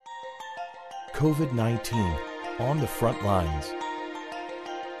COVID-19 on the front lines.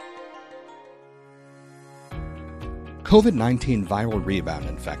 COVID-19 viral rebound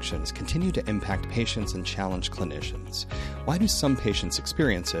infections continue to impact patients and challenge clinicians. Why do some patients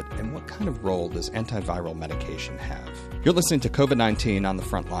experience it, and what kind of role does antiviral medication have? You're listening to COVID-19 on the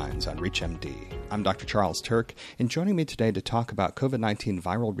front lines on ReachMD. I'm Dr. Charles Turck, and joining me today to talk about COVID-19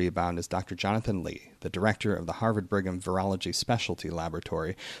 viral rebound is Dr. Jonathan Lee, the director of the Harvard Brigham Virology Specialty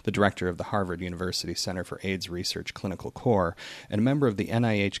Laboratory, the director of the Harvard University Center for AIDS Research Clinical Core, and a member of the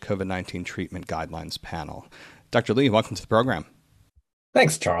NIH COVID-19 Treatment Guidelines Panel. Dr. Lee, welcome to the program.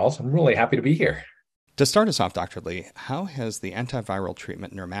 Thanks, Charles. I'm really happy to be here. To start us off, Dr. Lee, how has the antiviral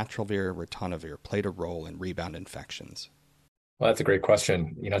treatment nirmatrelvir, ritonavir played a role in rebound infections? Well, that's a great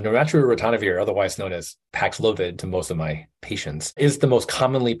question. Nirmatrelvir, ritonavir, otherwise known as Paxlovid to most of my patients, is the most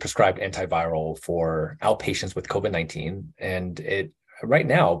commonly prescribed antiviral for outpatients with COVID-19. And it right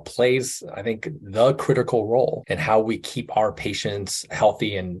now plays, I think, the critical role in how we keep our patients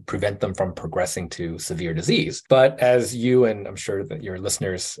healthy and prevent them from progressing to severe disease. But as you and I'm sure that your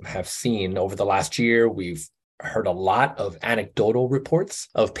listeners have seen over the last year, we've heard a lot of anecdotal reports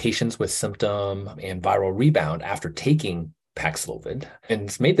of patients with symptom and viral rebound after taking Paxlovid. And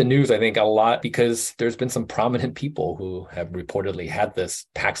it's made the news, I think, a lot because there's been some prominent people who have reportedly had this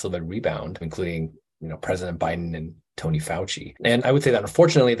Paxlovid rebound, including, President Biden and Tony Fauci. And I would say that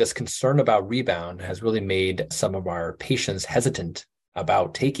unfortunately, this concern about rebound has really made some of our patients hesitant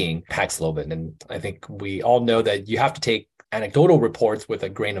about taking Paxlovid. And I think we all know that you have to take anecdotal reports with a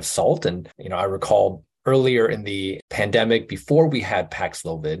grain of salt. And, I recall earlier in the pandemic, before we had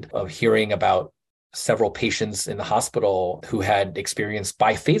Paxlovid, of hearing about several patients in the hospital who had experienced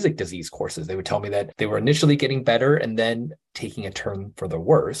biphasic disease courses. They would tell me that they were initially getting better and then taking a turn for the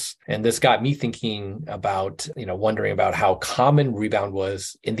worse. And this got me thinking about, wondering about how common rebound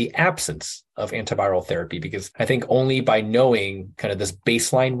was in the absence of antiviral therapy, because I think only by knowing kind of this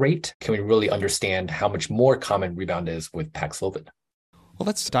baseline rate can we really understand how much more common rebound is with Paxlovid. Well,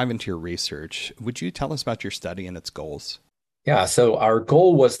 let's dive into your research. Would you tell us about your study and its goals? Yeah, so our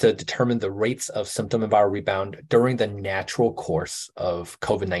goal was to determine the rates of symptom and viral rebound during the natural course of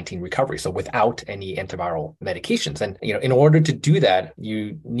COVID-19 recovery, so without any antiviral medications. And, in order to do that,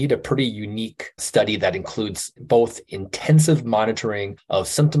 you need a pretty unique study that includes both intensive monitoring of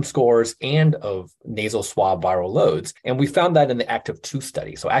symptom scores and of nasal swab viral loads. And we found that in the ACTIV-2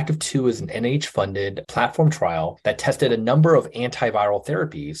 study. So ACTIV-2 is an NIH-funded platform trial that tested a number of antiviral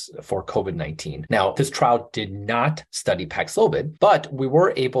therapies for COVID-19. Now, this trial did not study Paxlovid, but we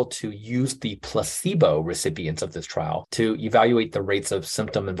were able to use the placebo recipients of this trial to evaluate the rates of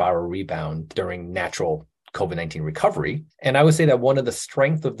symptom and viral rebound during natural COVID-19 recovery. And I would say that one of the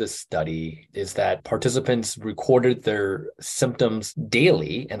strengths of this study is that participants recorded their symptoms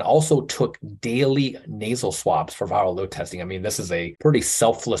daily and also took daily nasal swabs for viral load testing. I mean, this is a pretty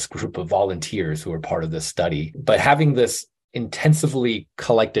selfless group of volunteers who were part of this study. But having this intensively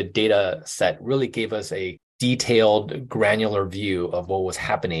collected data set really gave us a detailed, granular view of what was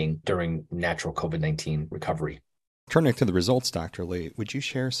happening during natural COVID-19 recovery. Turning to the results, Dr. Lee, would you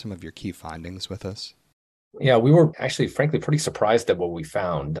share some of your key findings with us? Yeah, we were actually, frankly, pretty surprised at what we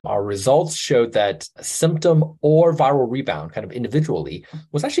found. Our results showed that symptom or viral rebound, kind of individually,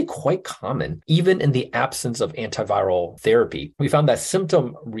 was actually quite common, even in the absence of antiviral therapy. We found that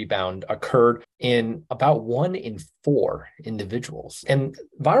symptom rebound occurred in about 1 in 4 individuals. And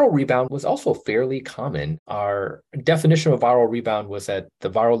viral rebound was also fairly common. Our definition of viral rebound was that the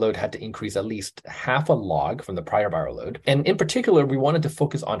viral load had to increase at least half a log from the prior viral load. And in particular, we wanted to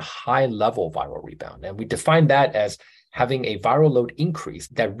focus on high-level viral rebound. And we defined that as having a viral load increase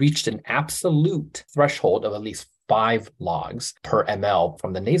that reached an absolute threshold of at least 5 logs per ml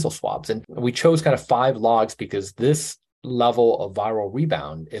from the nasal swabs. And we chose kind of 5 logs because this level of viral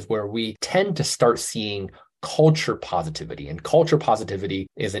rebound is where we tend to start seeing culture positivity. And culture positivity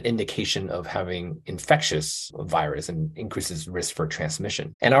is an indication of having infectious virus and increases risk for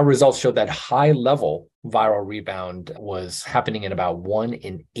transmission. And our results showed that high level viral rebound was happening in about 1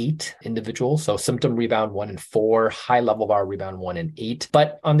 in 8 individuals. So symptom rebound 1 in 4, high level viral rebound 1 in 8.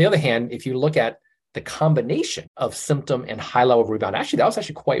 But on the other hand, if you look at the combination of symptom and high level rebound, that was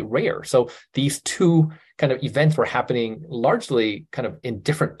actually quite rare. So these two kind of events were happening largely kind of in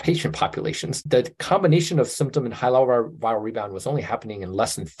different patient populations. The combination of symptom and high level viral rebound was only happening in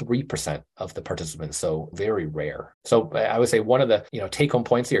less than 3% of the participants. So very rare. So I would say one of the take home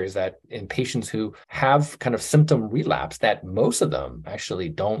points here is that in patients who have kind of symptom relapse, that most of them actually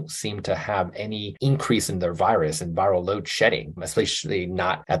don't seem to have any increase in their virus and viral load shedding, especially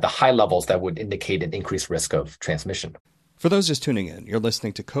not at the high levels that would indicate an increased risk of transmission. For those just tuning in, you're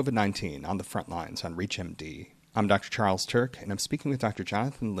listening to COVID-19 on the Front Lines on ReachMD. I'm Dr. Charles Turck, and I'm speaking with Dr.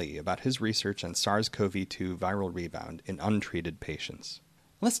 Jonathan Lee about his research on SARS-CoV-2 viral rebound in untreated patients.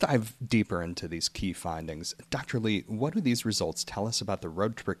 Let's dive deeper into these key findings. Dr. Lee, what do these results tell us about the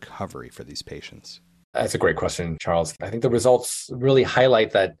road to recovery for these patients? That's a great question, Charles. I think the results really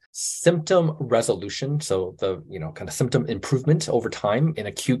highlight that symptom resolution, so the kind of symptom improvement over time in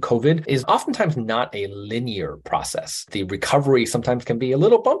acute COVID, is oftentimes not a linear process. The recovery sometimes can be a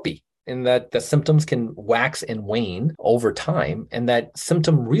little bumpy, in that the symptoms can wax and wane over time, and that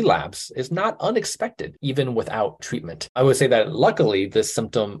symptom relapse is not unexpected, even without treatment. I would say that luckily, this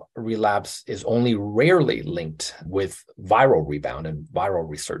symptom relapse is only rarely linked with viral rebound and viral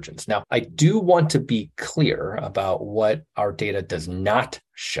resurgence. Now, I do want to be clear about what our data does not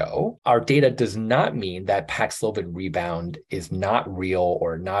show. Our data does not mean that Paxlovid rebound is not real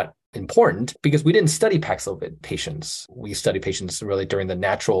or not important, because we didn't study Paxlovid patients. We studied patients really during the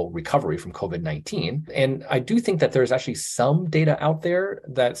natural recovery from COVID-19. And I do think that there's actually some data out there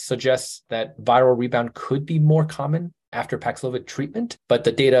that suggests that viral rebound could be more common after Paxlovid treatment, but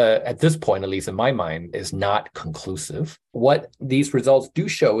the data at this point, at least in my mind, is not conclusive. What these results do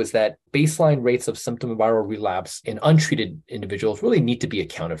show is that baseline rates of symptom viral relapse in untreated individuals really need to be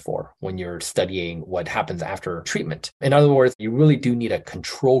accounted for when you're studying what happens after treatment. In other words, you really do need a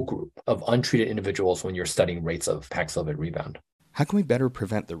control group of untreated individuals when you're studying rates of Paxlovid rebound. How can we better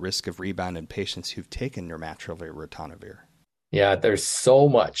prevent the risk of rebound in patients who've taken nirmatrelvir ritonavir? Yeah, there's so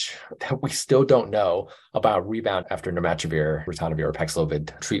much that we still don't know about rebound after nirmatrelvir, ritonavir, or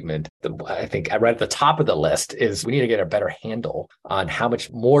Paxlovid treatment. I think right at the top of the list is we need to get a better handle on how much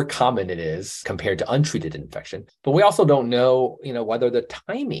more common it is compared to untreated infection. But we also don't know, whether the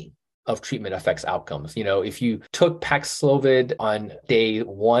timing of treatment affects outcomes. If you took Paxlovid on day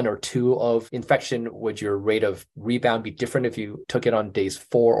 1 or 2 of infection, would your rate of rebound be different if you took it on days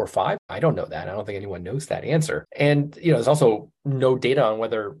 4 or 5? I don't know that. I don't think anyone knows that answer. And, there's also no data on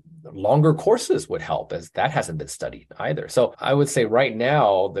whether longer courses would help, as that hasn't been studied either. So I would say right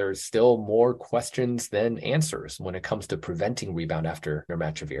now, there's still more questions than answers when it comes to preventing rebound after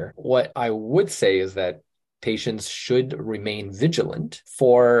nirmatrelvir. What I would say is that patients should remain vigilant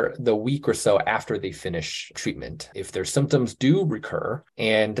for the week or so after they finish treatment. If their symptoms do recur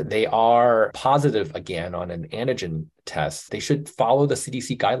and they are positive again on an antigen test, they should follow the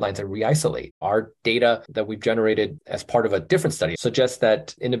CDC guidelines and re-isolate. Our data that we've generated as part of a different study suggests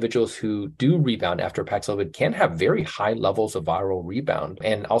that individuals who do rebound after Paxlovid can have very high levels of viral rebound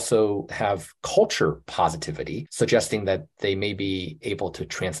and also have culture positivity, suggesting that they may be able to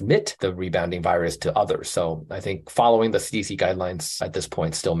transmit the rebounding virus to others. So I think following the CDC guidelines at this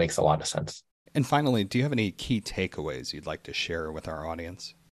point still makes a lot of sense. And finally, do you have any key takeaways you'd like to share with our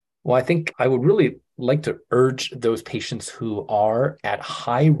audience? Well, I think I would really like to urge those patients who are at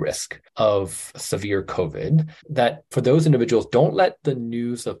high risk of severe COVID that for those individuals, don't let the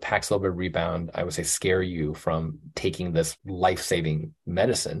news of Paxlovid rebound, I would say, scare you from taking this life-saving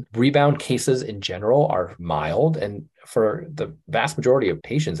medicine. Rebound cases in general are mild, and for the vast majority of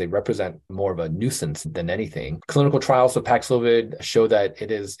patients, they represent more of a nuisance than anything. Clinical trials of Paxlovid show that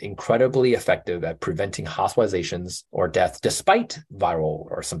it is incredibly effective at preventing hospitalizations or death despite viral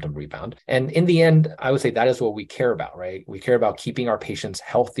or symptom rebound. And in the end, I would say that is what we care about, right? We care about keeping our patients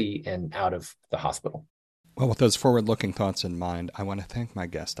healthy and out of the hospital. Well, with those forward-looking thoughts in mind, I want to thank my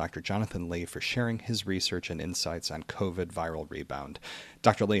guest, Dr. Jonathan Lee, for sharing his research and insights on COVID viral rebound.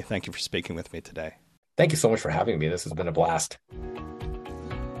 Dr. Lee, thank you for speaking with me today. Thank you so much for having me. This has been a blast.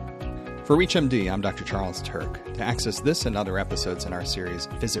 For ReachMD, I'm Dr. Charles Turck. To access this and other episodes in our series,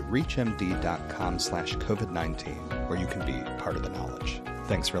 visit reachmd.com/COVID-19, where you can be part of the knowledge.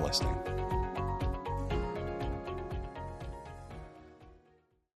 Thanks for listening.